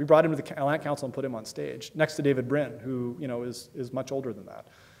picked the winner. We brought him to the Atlantic Council and put him on stage next to David Brin, who is much older than that.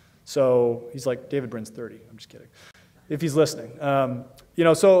 So he's like, David Brin's 30. I'm just kidding, if he's listening.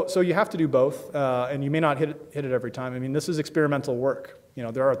 So you have to do both, and you may not hit it every time. I mean, this is experimental work.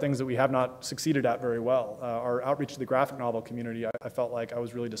 There are things that we have not succeeded at very well. Our outreach to the graphic novel community, I felt like I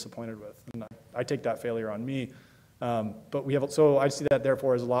was really disappointed with, and I take that failure on me. But so I see that,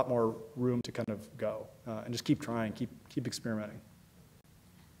 therefore, as a lot more room to kind of go and just keep trying, keep experimenting.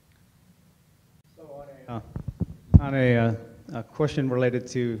 So on a question related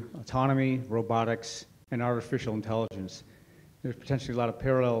to autonomy, robotics, and artificial intelligence, there's potentially a lot of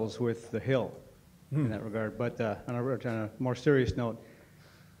parallels with the Hill in that regard. But on a more serious note,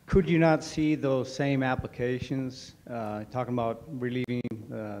 could you not see those same applications, talking about relieving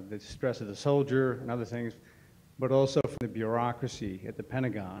the stress of the soldier and other things, but also from the bureaucracy at the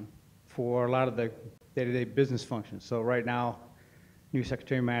Pentagon for a lot of the day-to-day business functions? So right now, new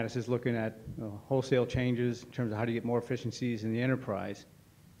Secretary Mattis is looking at wholesale changes in terms of how to get more efficiencies in the enterprise.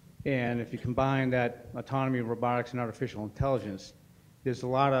 And if you combine that autonomy, robotics, and artificial intelligence, there's a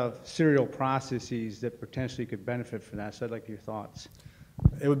lot of serial processes that potentially could benefit from that. So I'd like your thoughts.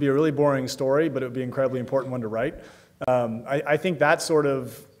 It would be a really boring story, but it would be an incredibly important one to write. I think that sort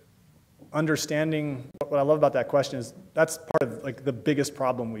of understanding, what I love about that question is that's part of like the biggest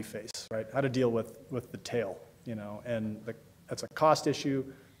problem we face, right? How to deal with the tail, and that's a cost issue,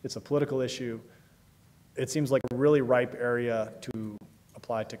 it's a political issue. It seems like a really ripe area to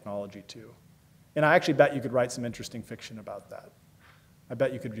apply technology to. And I actually bet you could write some interesting fiction about that. I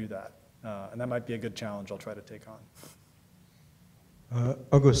bet you could do that. And that might be a good challenge I'll try to take on.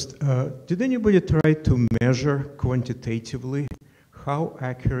 August, did anybody try to measure quantitatively how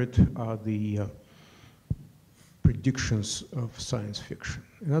accurate are the predictions of science fiction?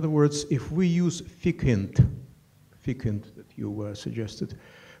 In other words, if we use ficint that you suggested,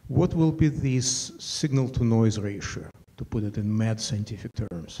 what will be this signal-to-noise ratio, to put it in mad scientific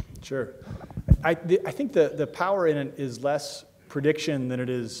terms? Sure. I think the power in it is less prediction than it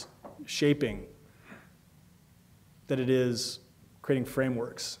is shaping, that it is creating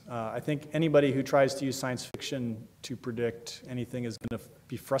frameworks. I think anybody who tries to use science fiction to predict anything is going to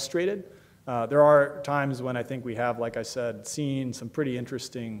be frustrated. There are times when I think we have, like I said, seen some pretty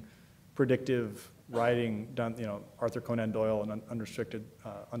interesting predictive writing done. Arthur Conan Doyle and Unrestricted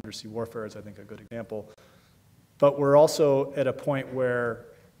Undersea Warfare is, I think, a good example. But we're also at a point where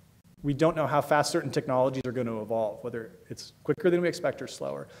we don't know how fast certain technologies are going to evolve, whether it's quicker than we expect or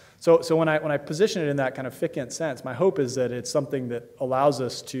slower. So when I position it in that kind of ficant sense, my hope is that it's something that allows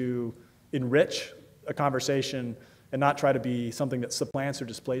us to enrich a conversation and not try to be something that supplants or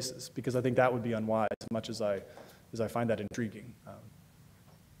displaces, because I think that would be unwise, as much as I find that intriguing.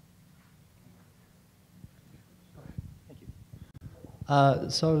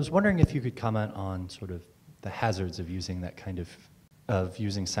 So I was wondering if you could comment on sort of the hazards of using that kind of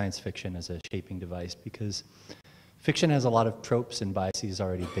using science fiction as a shaping device, because fiction has a lot of tropes and biases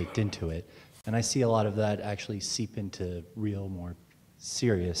already baked into it, and I see a lot of that actually seep into real, more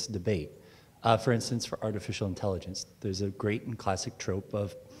serious debate. For instance, for artificial intelligence, there's a great and classic trope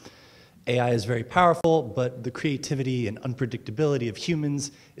of AI is very powerful, but the creativity and unpredictability of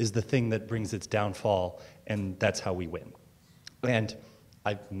humans is the thing that brings its downfall, and that's how we win. And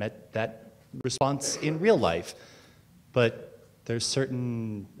I've met that response in real life, but there's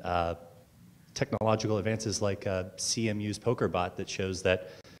certain technological advances like CMU's poker bot that shows that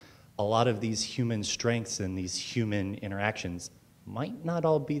a lot of these human strengths and these human interactions might not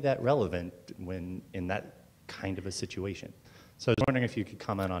all be that relevant when in that kind of a situation. So I was wondering if you could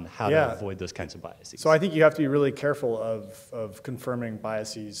comment on how to avoid those kinds of biases. So I think you have to be really careful of confirming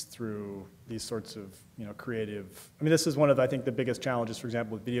biases through these sorts of creative. I mean, this is one of, I think, the biggest challenges, for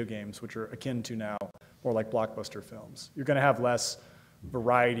example, with video games, which are akin to now more like blockbuster films. You're going to have less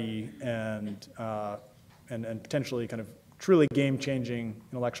variety and potentially kind of truly game-changing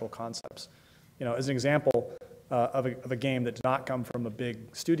intellectual concepts. As an example of a game that did not come from a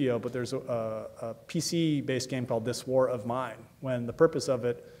big studio, but there's a PC-based game called This War of Mine, when the purpose of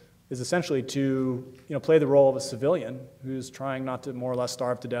it is essentially to play the role of a civilian who's trying not to more or less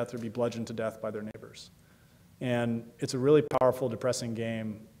starve to death or be bludgeoned to death by their neighbors. And it's a really powerful, depressing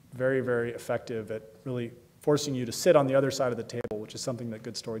game, very, very effective at really forcing you to sit on the other side of the table, which is something that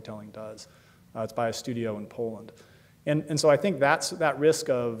good storytelling does. It's by a studio in Poland. And so I think that risk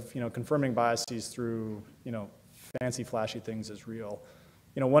of confirming biases through fancy, flashy things is real.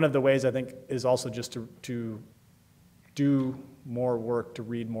 One of the ways I think is also just to do more work, to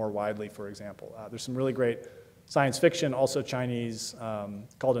read more widely, for example. There's some really great science fiction, also Chinese,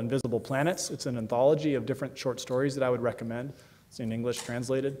 called Invisible Planets. It's an anthology of different short stories that I would recommend. It's in English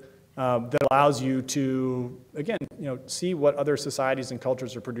translated. That allows you to, again, see what other societies and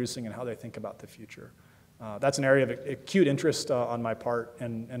cultures are producing and how they think about the future. That's an area of acute interest on my part,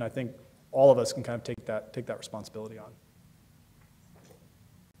 and I think all of us can kind of take that responsibility on.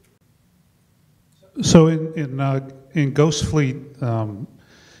 So in Ghost Fleet,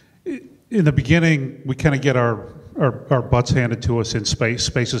 in the beginning, we kind of get our butts handed to us in space.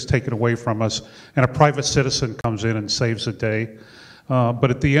 Space is taken away from us, and a private citizen comes in and saves the day.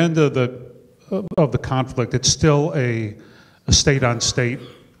 But at the end of the conflict, it's still a state-on-state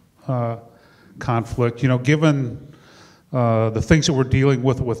conflict. Given the things that we're dealing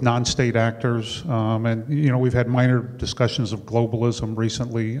with non-state actors, and we've had minor discussions of globalism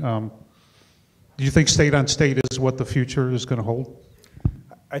recently. Do you think state-on-state is what the future is going to hold?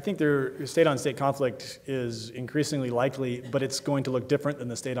 I think state-on-state conflict is increasingly likely, but it's going to look different than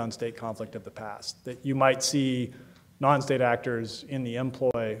the state-on-state conflict of the past. That you might see non-state actors in the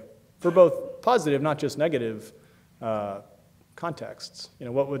employ for both positive, not just negative, contexts.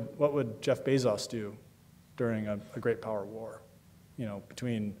 What would Jeff Bezos do during a great power war?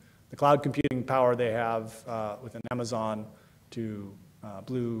 Between the cloud computing power they have within Amazon, to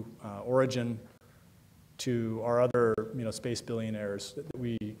Blue Origin, to our other space billionaires that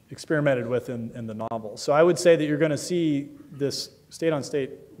we experimented with in the novel. So I would say that you're going to see this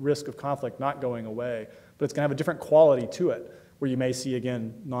state-on-state risk of conflict not going away, but it's going to have a different quality to it, where you may see,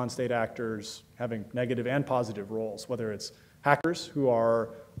 again, non-state actors having negative and positive roles, whether it's hackers who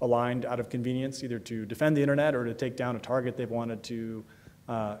are aligned out of convenience, either to defend the internet or to take down a target they've wanted to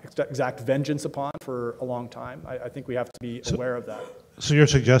exact vengeance upon for a long time. I think we have to be aware of that. So you're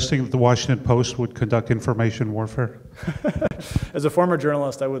suggesting that the Washington Post would conduct information warfare? As a former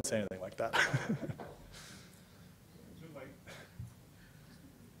journalist, I wouldn't say anything like that.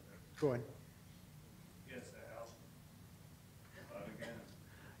 Go ahead.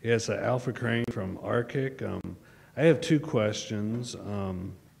 Yes, Alpha Crane from Arctic. I have two questions.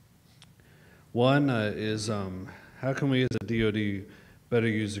 One is, how can we as a DoD better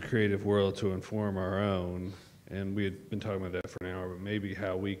use the creative world to inform our own? And we had been talking about that for an hour, but maybe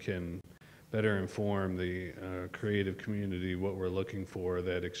how we can better inform the creative community what we're looking for,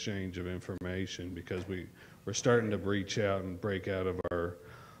 that exchange of information, because we're starting to reach out and break out of our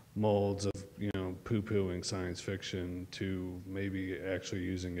molds of poo-pooing science fiction to maybe actually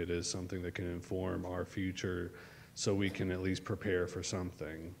using it as something that can inform our future, so we can at least prepare for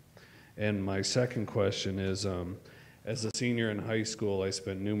something. And my second question is, as a senior in high school, I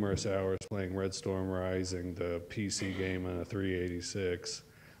spent numerous hours playing Red Storm Rising, the PC game on a 386,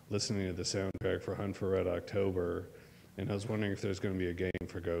 listening to the soundtrack for Hunt for Red October, and I was wondering if there's going to be a game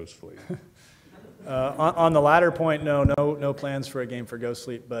for Ghost Fleet. On the latter point, no plans for a game for Ghost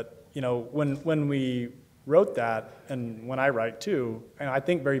Fleet. But you know, when we wrote that, and when I write too, and I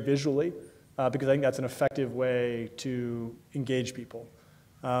think very visually, because I think that's an effective way to engage people.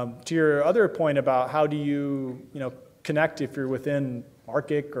 To your other point about how do you connect if you're within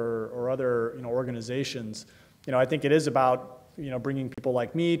Arctic or other organizations, I think it is about bringing people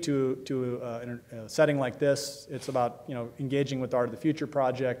like me to a setting like this. It's about engaging with Art of the Future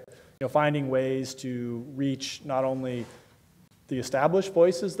project, finding ways to reach not only the established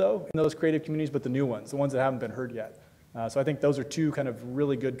voices though in those creative communities, but the new ones, the ones that haven't been heard yet. So I think those are two kind of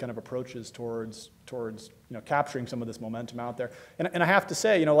really good kind of approaches towards capturing some of this momentum out there. And I have to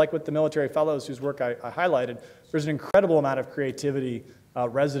say, like with the military fellows whose work I highlighted, there's an incredible amount of creativity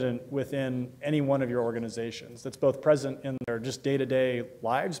resident within any one of your organizations that's both present in their just day-to-day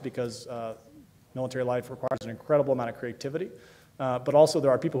lives, because military life requires an incredible amount of creativity, but also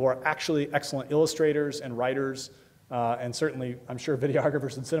there are people who are actually excellent illustrators and writers, and certainly, I'm sure,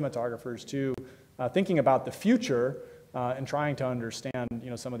 videographers and cinematographers too, thinking about the future and trying to understand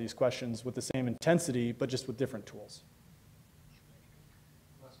some of these questions with the same intensity, but just with different tools.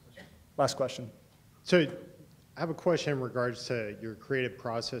 Last question. So I have a question in regards to your creative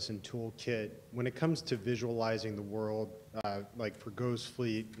process and toolkit. When it comes to visualizing the world, like for Ghost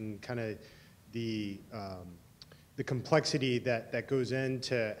Fleet and kind of the complexity that goes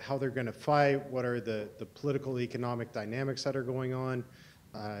into how they're going to fight, what are the political, economic dynamics that are going on,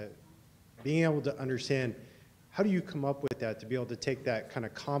 being able to understand how do you come up with that to be able to take that kind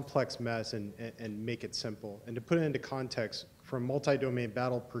of complex mess and make it simple? And to put it into context, from a multi-domain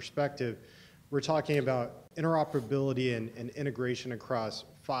battle perspective, we're talking about interoperability and integration across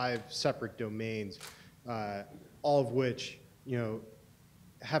 5 separate domains, all of which,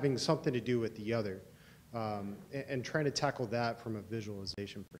 having something to do with the other, and trying to tackle that from a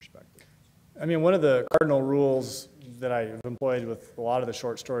visualization perspective. I mean, one of the cardinal rules that I've employed with a lot of the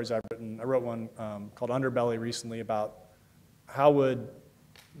short stories I've written, I wrote one called Underbelly recently about how would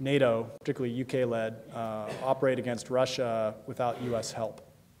NATO, particularly UK-led, operate against Russia without US help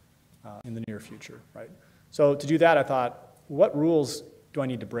in the near future, right? So to do that, I thought, what rules do I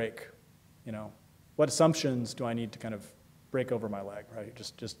need to break? What assumptions do I need to kind of break over my leg, right?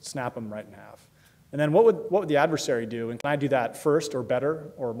 Just snap them right in half. And then what would the adversary do? And can I do that first or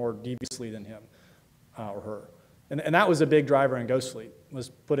better or more deviously than him or her? And that was a big driver in Ghost Fleet, was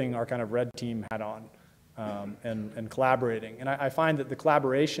putting our kind of red team hat on and collaborating. And I find that the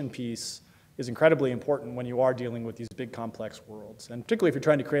collaboration piece is incredibly important when you are dealing with these big complex worlds. And particularly if you're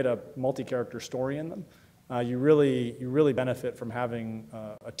trying to create a multi-character story in them, you really benefit from having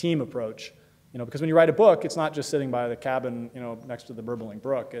a team approach. Because when you write a book, it's not just sitting by the cabin next to the burbling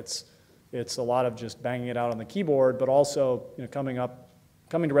brook. It's a lot of just banging it out on the keyboard, but also coming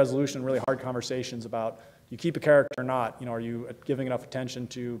to resolution, really hard conversations about, do you keep a character or not? Are you giving enough attention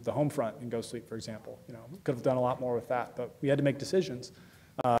to the home front in Ghost Fleet, for example? Could have done a lot more with that, but we had to make decisions.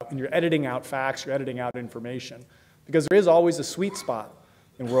 And you're editing out facts, you're editing out information, because there is always a sweet spot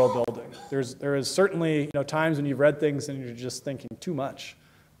in world building. There is certainly times when you've read things and you're just thinking too much,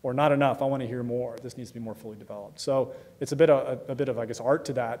 or not enough, I want to hear more, this needs to be more fully developed. So it's a bit of I guess, art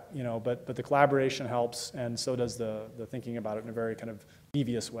to that, but the collaboration helps, and so does the thinking about it in a very kind of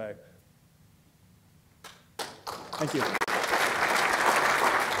devious way. Thank you.